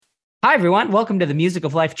Hi, everyone. Welcome to the Music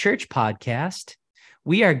of Life Church podcast.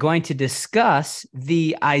 We are going to discuss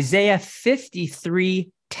the Isaiah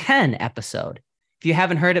 53:10 episode. If you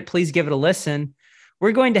haven't heard it, please give it a listen.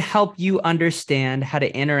 We're going to help you understand how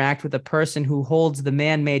to interact with a person who holds the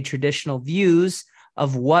man-made traditional views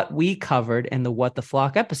of what we covered in the What the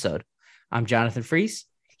Flock episode. I'm Jonathan Fries,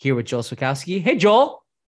 here with Joel Swikowski. Hey, Joel.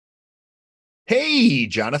 Hey,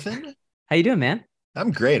 Jonathan. How you doing, man? I'm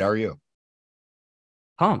great. How are you?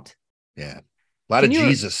 Pumped. Yeah. A lot of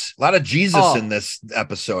Jesus in this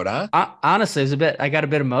episode, huh? Honestly, I got a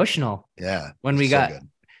bit emotional. Yeah. When we got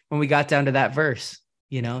down to that verse,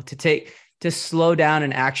 to slow down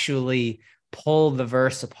and actually pull the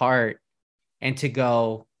verse apart and to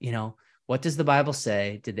go, what does the Bible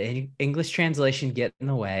say? Did the English translation get in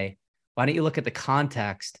the way? Why don't you look at the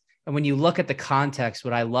context? And when you look at the context,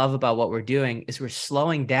 what I love about what we're doing is we're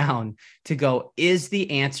slowing down to go, is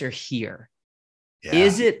the answer here? Yeah.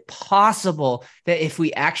 Is it possible that if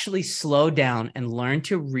we actually slow down and learn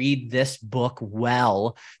to read this book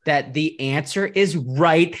well, that the answer is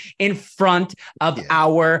right in front of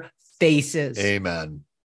our faces? Amen.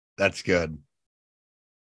 That's good.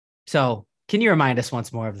 So can you remind us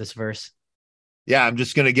once more of this verse? Yeah, I'm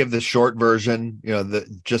just going to give the short version,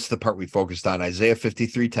 just the part we focused on, Isaiah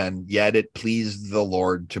 53:10, yet it pleased the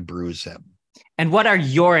Lord to bruise him. And what are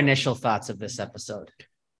your initial thoughts of this episode?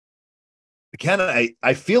 Ken,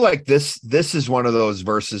 I feel like this is one of those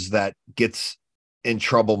verses that gets in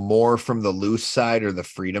trouble more from the loose side or the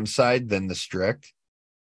freedom side than the strict,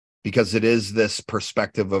 because it is this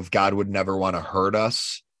perspective of God would never want to hurt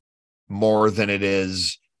us more than it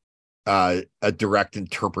is a direct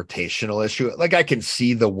interpretational issue. Like, I can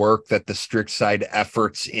see the work that the strict side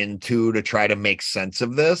efforts into to try to make sense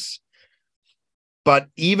of this. But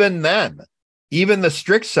even then, even the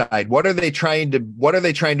strict side, what are they trying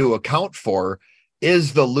to account for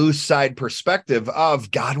is the loose side perspective of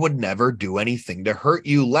God would never do anything to hurt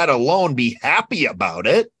you, let alone be happy about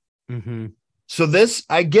it. Mm-hmm. So this,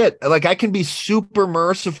 I get, like, I can be super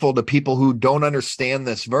merciful to people who don't understand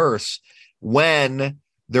this verse when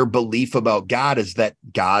their belief about God is that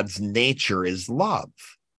God's nature is love.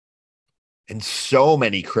 And so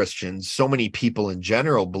many Christians, so many people in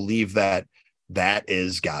general believe that that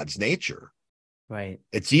is God's nature. Right.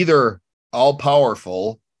 It's either all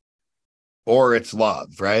powerful or it's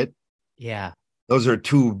love, right? Yeah. Those are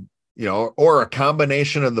two, or a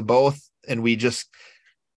combination of the both. And we just,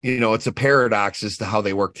 it's a paradox as to how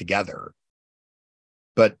they work together.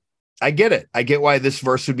 But I get it. I get why this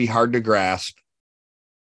verse would be hard to grasp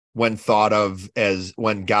when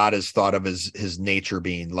God is thought of as his nature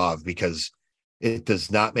being love, because it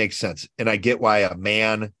does not make sense. And I get why a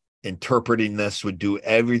man interpreting this would do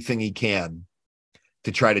everything he can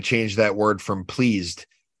to try to change that word from pleased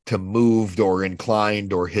to moved or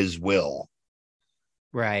inclined or his will.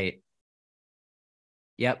 Right.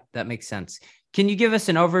 Yep, that makes sense. Can you give us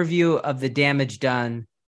an overview of the damage done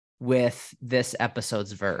with this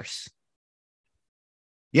episode's verse?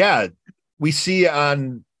 Yeah, we see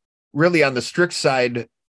on the strict side,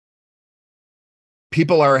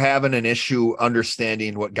 people are having an issue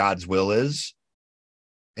understanding what God's will is,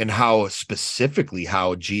 and how specifically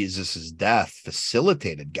how Jesus's death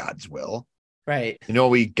facilitated God's will. Right.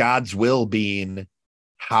 God's will being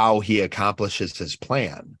how he accomplishes his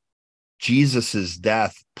plan. Jesus's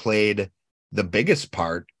death played the biggest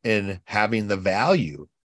part in having the value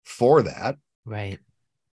for that. Right.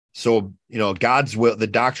 So, God's will, the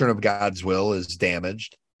doctrine of God's will is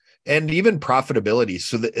damaged, and even profitability.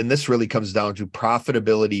 And this really comes down to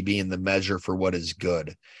profitability being the measure for what is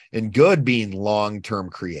good, and good being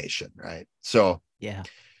long-term creation, right? So yeah,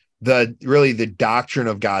 the doctrine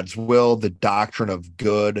of God's will, the doctrine of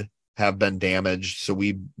good have been damaged. So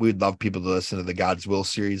we'd love people to listen to the God's Will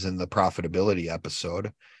series and the profitability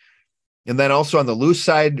episode. And then also on the loose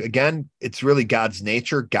side, again, it's really God's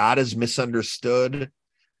nature. God is misunderstood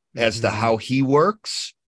as to how he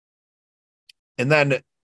works. And then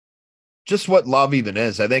just what love even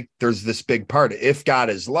is. I think there's this big part. If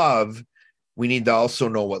God is love, we need to also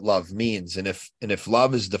know what love means. And if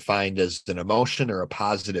love is defined as an emotion or a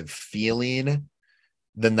positive feeling,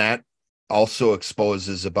 then that also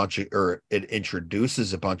exposes it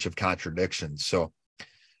introduces a bunch of contradictions. So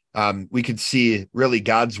we could see really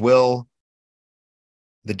God's will,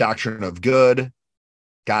 the doctrine of good,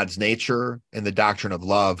 God's nature, and the doctrine of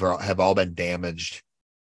love have all been damaged.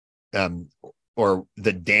 Or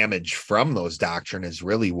the damage from those doctrine is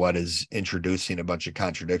really what is introducing a bunch of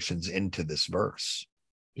contradictions into this verse.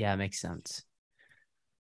 Yeah, it makes sense.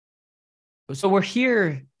 So we're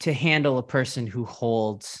here to handle a person who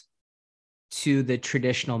holds to the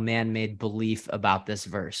traditional man-made belief about this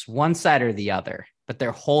verse, one side or the other, but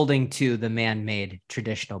they're holding to the man-made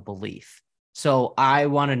traditional belief. So I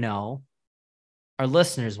want to know, our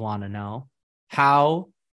listeners want to know, how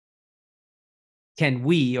can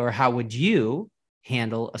we, or how would you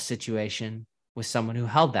handle a situation with someone who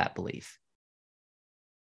held that belief?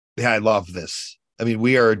 Yeah, I love this. I mean,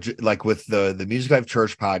 we are like with the Music Life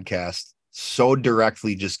Church podcast, so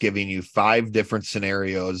directly just giving you 5 different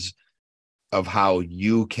scenarios of how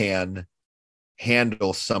you can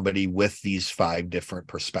handle somebody with these 5 different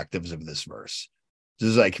perspectives of this verse. This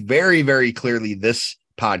is like very, very clearly, this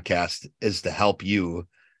podcast is to help you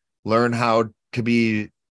learn how to be,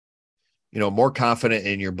 more confident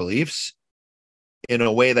in your beliefs in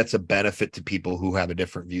a way that's a benefit to people who have a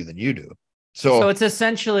different view than you do. So it's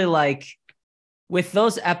essentially like with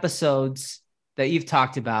those episodes that you've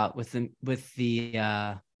talked about with the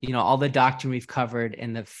all the doctrine we've covered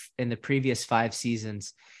in the previous 5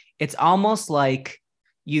 seasons, it's almost like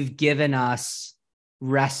you've given us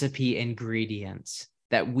recipe ingredients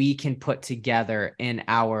that we can put together in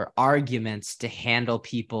our arguments to handle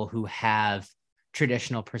people who have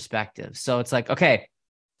traditional perspectives. So it's like, okay,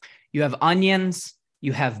 you have onions,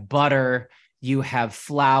 you have butter, you have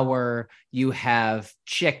flour, you have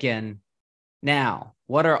chicken. Now,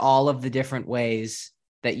 what are all of the different ways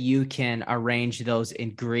that you can arrange those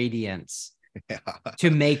ingredients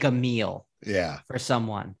to make a meal for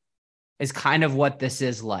someone? Is kind of what this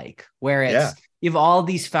is like, where it's you have all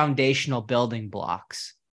these foundational building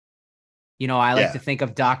blocks. I like to think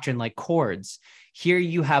of doctrine like chords. Here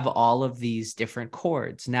you have all of these different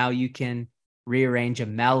chords. Now you can rearrange a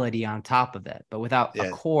melody on top of it, but without a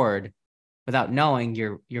chord, without knowing,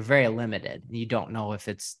 you're very limited. You don't know if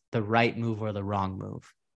it's the right move or the wrong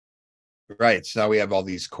move. Right. So now we have all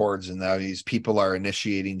these chords, and now these people are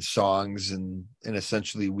initiating songs, and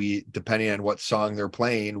essentially we, depending on what song they're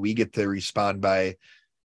playing, we get to respond by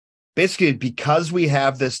basically, because we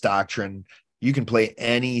have this doctrine, you can play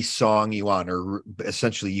any song you want, or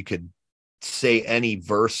essentially you could say any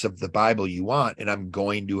verse of the Bible you want, and I'm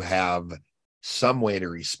going to have some way to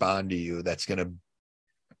respond to you that's going to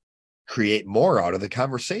create more out of the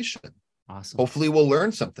conversation. Awesome. Hopefully we'll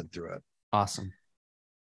learn something through it. Awesome.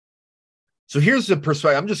 So here's the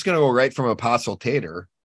perspective. I'm just going to go right from Apostle Tater.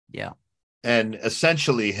 Yeah. And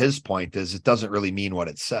essentially his point is it doesn't really mean what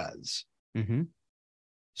it says. Mm-hmm.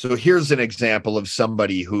 So here's an example of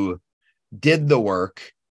somebody who did the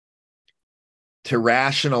work to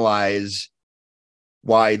rationalize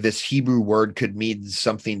why this Hebrew word could mean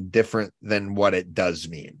something different than what it does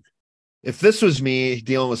mean. If this was me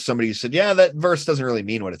dealing with somebody who said, yeah, that verse doesn't really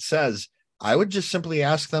mean what it says, I would just simply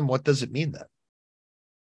ask them, what does it mean then?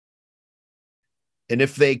 And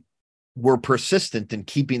if they were persistent in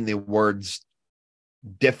keeping the words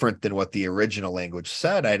different than what the original language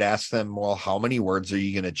said, I'd ask them, well, how many words are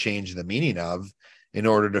you going to change the meaning of in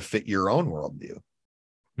order to fit your own worldview?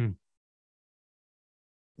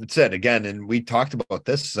 That's it. Again, and we talked about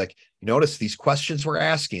this. It's like, you notice these questions we're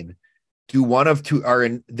asking do one of two,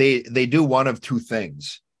 they do one of two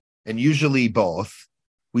things, and usually both.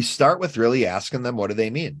 We start with really asking them, what do they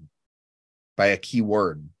mean by a key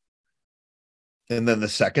word? And then the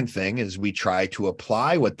second thing is we try to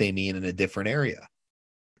apply what they mean in a different area.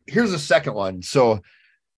 Here's a second one. So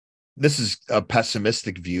this is a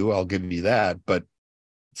pessimistic view, I'll give you that, but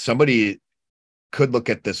somebody could look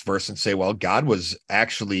at this verse and say, well, God was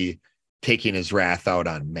actually taking his wrath out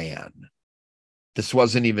on man. This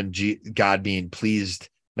wasn't even God being pleased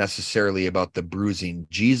necessarily about the bruising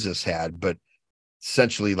Jesus had, but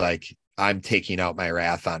essentially like, I'm taking out my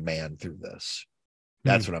wrath on man through this.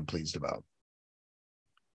 That's what I'm pleased about.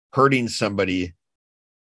 Hurting somebody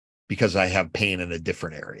because I have pain in a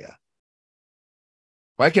different area.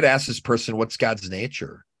 Well, I could ask this person, what's God's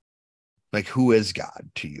nature? Like, who is God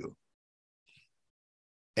to you?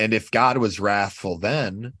 And if God was wrathful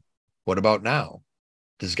then, what about now?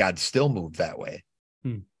 Does God still move that way?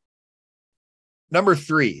 Number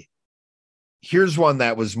 3, here's one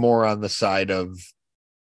that was more on the side of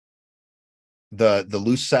the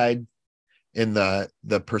loose side in the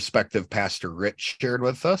perspective Pastor Rich shared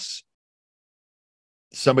with us.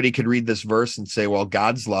 Somebody could read this verse and say, well,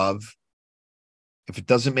 God's love, if it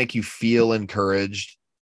doesn't make you feel encouraged,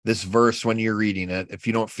 this verse, when you're reading it, if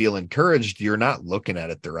you don't feel encouraged, you're not looking at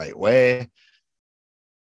it the right way.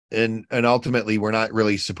 And ultimately, we're not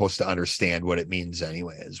really supposed to understand what it means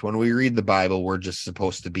anyways. When we read the Bible, we're just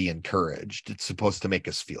supposed to be encouraged. It's supposed to make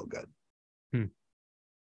us feel good.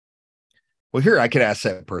 Well, here I could ask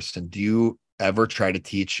that person, do you ever try to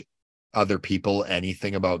teach other people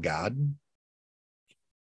anything about God?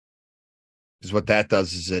 Because what that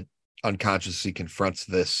does is it unconsciously confronts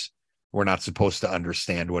this, we're not supposed to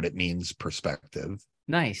understand what it means perspective.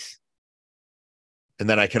 Nice. And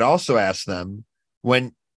then I could also ask them,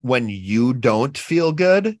 when you don't feel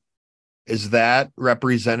good, is that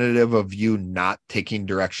representative of you not taking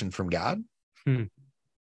direction from God? Hmm.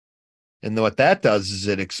 And what that does is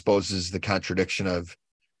it exposes the contradiction of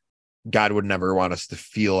God would never want us to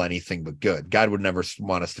feel anything but good. God would never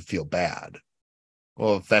want us to feel bad.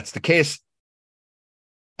 Well, if that's the case,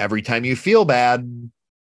 every time you feel bad,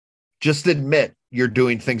 just admit you're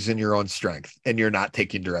doing things in your own strength and you're not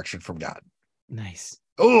taking direction from God. Nice.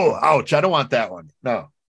 Oh, ouch. I don't want that one. No.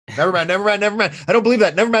 Never mind. I don't believe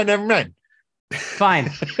that. Never mind. Fine.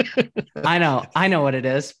 I know what it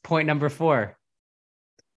is. Point number 4.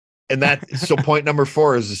 And so point number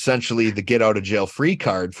 4 is essentially the get out of jail free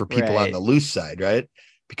card for people on the loose side, right?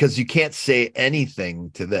 Because you can't say anything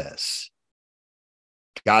to this.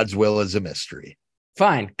 God's will is a mystery.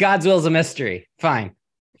 Fine. God's will is a mystery. Fine.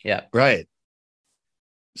 Yeah. Right.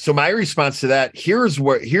 So my response to that, here's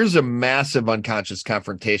a massive unconscious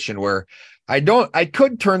confrontation where I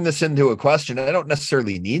could turn this into a question. I don't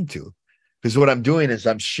necessarily need to, because what I'm doing is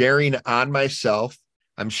I'm sharing on myself.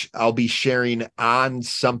 I'll be sharing on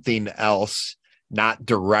something else, not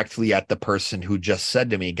directly at the person who just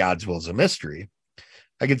said to me, God's will is a mystery.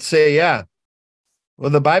 I could say, yeah,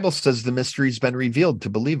 well, the Bible says the mystery's been revealed to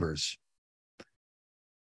believers,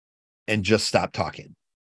 and just stop talking.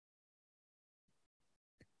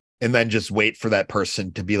 And then just wait for that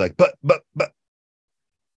person to be like, but,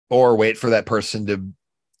 or wait for that person to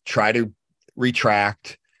try to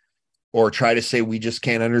retract or try to say, we just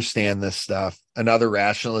can't understand this stuff. Another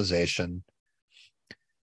rationalization.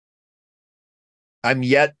 I'm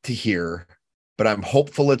yet to hear, but I'm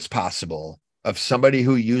hopeful it's possible, of somebody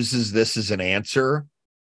who uses this as an answer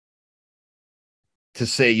to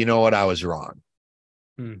say, you know what, I was wrong.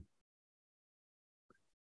 And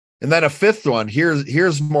then a fifth one,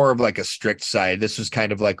 here's more of like a strict side. This was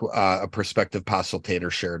kind of like a perspective Apostle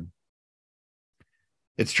Tater shared.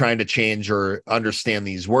 It's trying to change or understand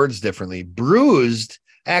these words differently. Bruised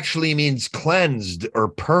actually means cleansed or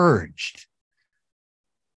purged.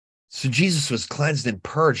 So Jesus was cleansed and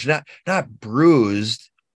purged, not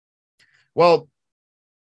bruised. Well,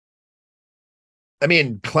 I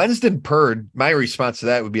mean, cleansed and purged, my response to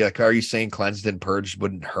that would be like, are you saying cleansed and purged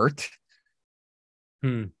wouldn't hurt?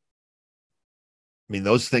 I mean,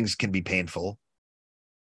 those things can be painful,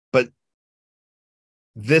 but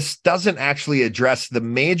this doesn't actually address the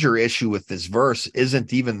major issue with this verse.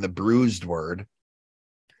 Isn't even the bruised word.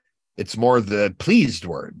 It's more the pleased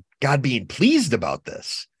word, God being pleased about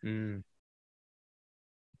this. And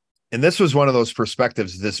this was one of those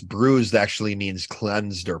perspectives. This bruised actually means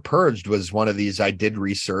cleansed or purged was one of these. I did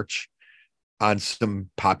research on some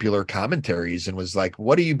popular commentaries and was like,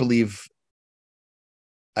 what do you believe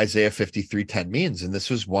Isaiah 53:10 means? And this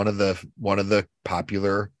was one of the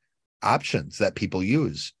popular options that people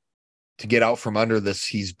use to get out from under this.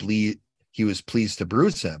 He was pleased to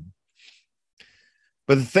bruise him.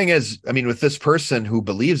 But the thing is, I mean, with this person who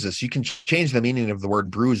believes this, you can change the meaning of the word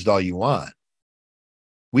bruised all you want.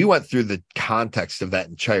 We went through the context of that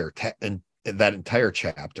entire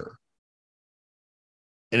chapter,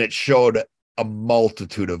 and it showed a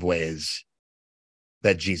multitude of ways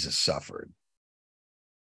that Jesus suffered.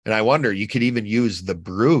 And I wonder, you could even use the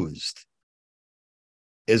bruised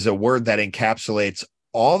is a word that encapsulates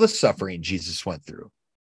all the suffering Jesus went through.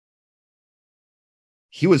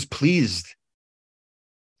 He was pleased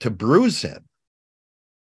to bruise him.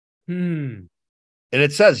 And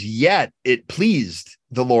it says, yet it pleased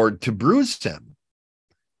the Lord to bruise him.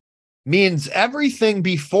 Means everything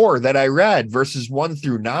before that I read, verses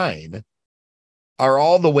 1-9, are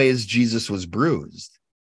all the ways Jesus was bruised.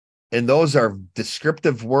 And those are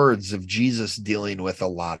descriptive words of Jesus dealing with a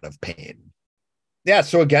lot of pain. Yeah,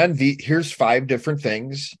 so again, here's 5 different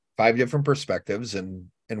things, 5 different perspectives, and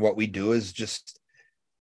what we do is just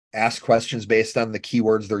ask questions based on the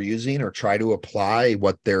keywords they're using, or try to apply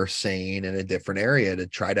what they're saying in a different area to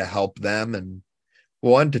try to help them, and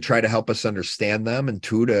 1, to try to help us understand them, and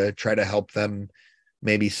 2, to try to help them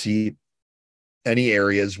maybe see any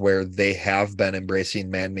areas where they have been embracing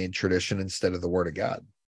man-made tradition instead of the Word of God.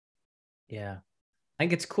 Yeah. I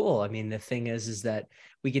think it's cool. I mean, the thing is that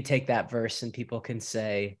we could take that verse and people can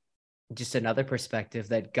say just another perspective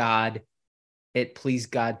that it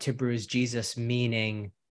pleased God to bruise Jesus,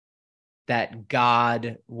 meaning that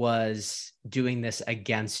God was doing this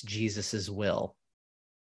against Jesus's will.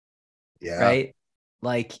 Yeah. Right?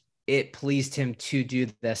 Like, it pleased him to do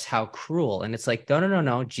this. How cruel. And it's like,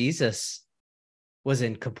 no. Jesus was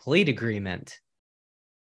in complete agreement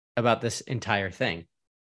about this entire thing.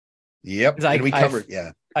 Yep. 'Cause And we covered,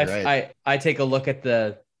 yeah. Right. I take a look at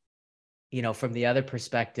the, from the other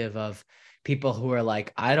perspective of people who are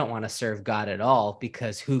like, I don't want to serve God at all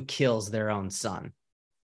because who kills their own son?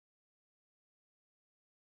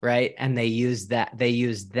 Right. And they use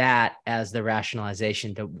that as the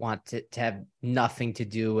rationalization to want to have nothing to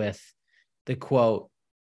do with the quote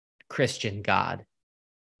Christian God,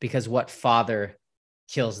 because what father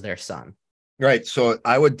kills their son? Right. So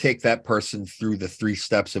I would take that person through the 3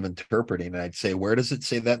 steps of interpreting, and I'd say, where does it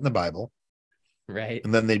say that in the Bible? Right.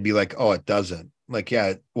 And then they'd be like, oh, it doesn't. Like,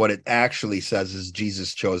 yeah, what it actually says is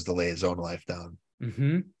Jesus chose to lay his own life down.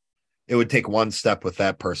 Mm-hmm. It would take one step with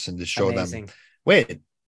that person to show Amazing. them, wait,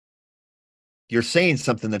 you're saying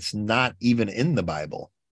something that's not even in the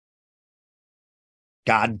Bible.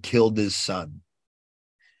 God killed his son.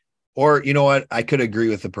 Or, you know what? I could agree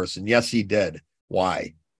with the person. Yes, he did.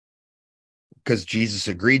 Why? Because Jesus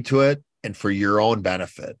agreed to it and for your own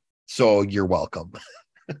benefit. So you're welcome.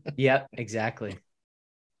 Yep, exactly.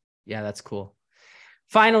 Yeah, that's cool.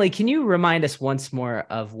 Finally, can you remind us once more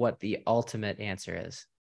of what the ultimate answer is?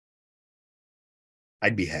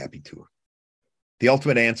 I'd be happy to. The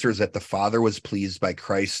ultimate answer is that the Father was pleased by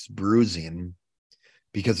Christ's bruising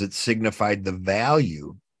because it signified the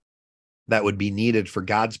value that would be needed for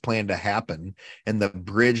God's plan to happen and the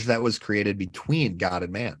bridge that was created between God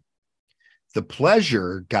and man. The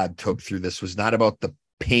pleasure God took through this was not about the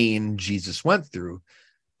pain Jesus went through,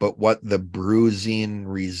 but what the bruising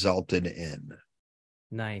resulted in.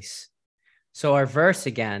 Nice. So our verse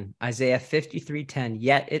again, Isaiah 53:10,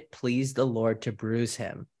 yet it pleased the Lord to bruise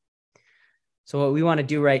him. So what we want to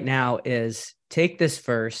do right now is take this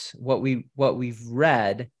verse, what we've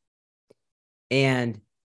read, and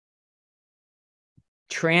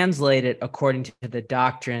translate it according to the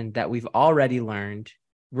doctrine that we've already learned,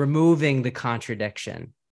 removing the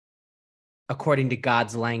contradiction according to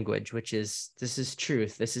God's language, which is, this is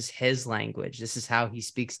truth. This is his language. This is how he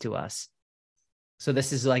speaks to us. So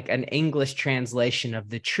this is like an English translation of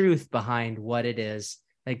the truth behind what it is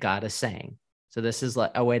that God is saying. So this is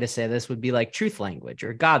like a way to say this would be like truth language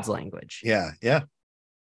or God's language. Yeah, yeah.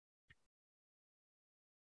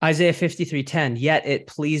 Isaiah 53:10, yet it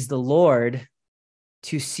pleased the Lord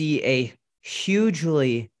to see a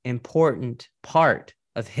hugely important part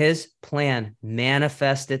of his plan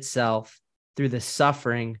manifest itself through the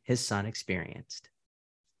suffering his son experienced.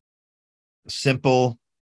 Simple,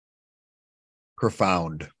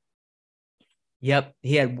 profound. Yep.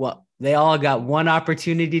 They all got one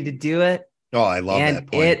opportunity to do it. Oh, I love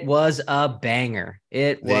that point. It was a banger.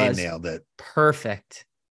 They nailed it. Perfect.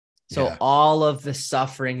 So Yeah. all of the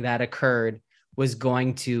suffering that occurred was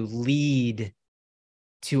going to lead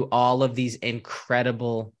to all of these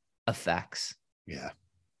incredible effects. Yeah.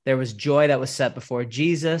 There was joy that was set before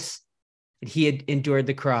Jesus, and he had endured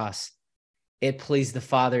the cross. It pleased the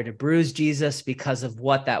Father to bruise Jesus because of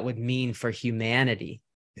what that would mean for humanity.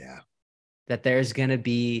 Yeah. That there's going to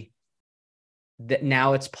be, that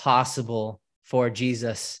now it's possible for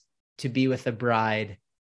Jesus to be with the bride,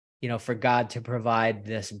 for God to provide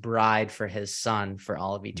this bride for his son for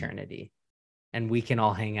all of eternity. And we can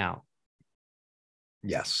all hang out.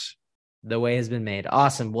 Yes. The way has been made.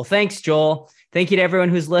 Awesome. Well, thanks, Joel. Thank you to everyone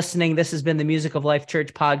who's listening. This has been the Music of Life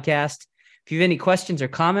Church podcast. If you have any questions or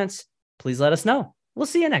comments, please let us know. We'll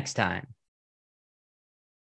see you next time.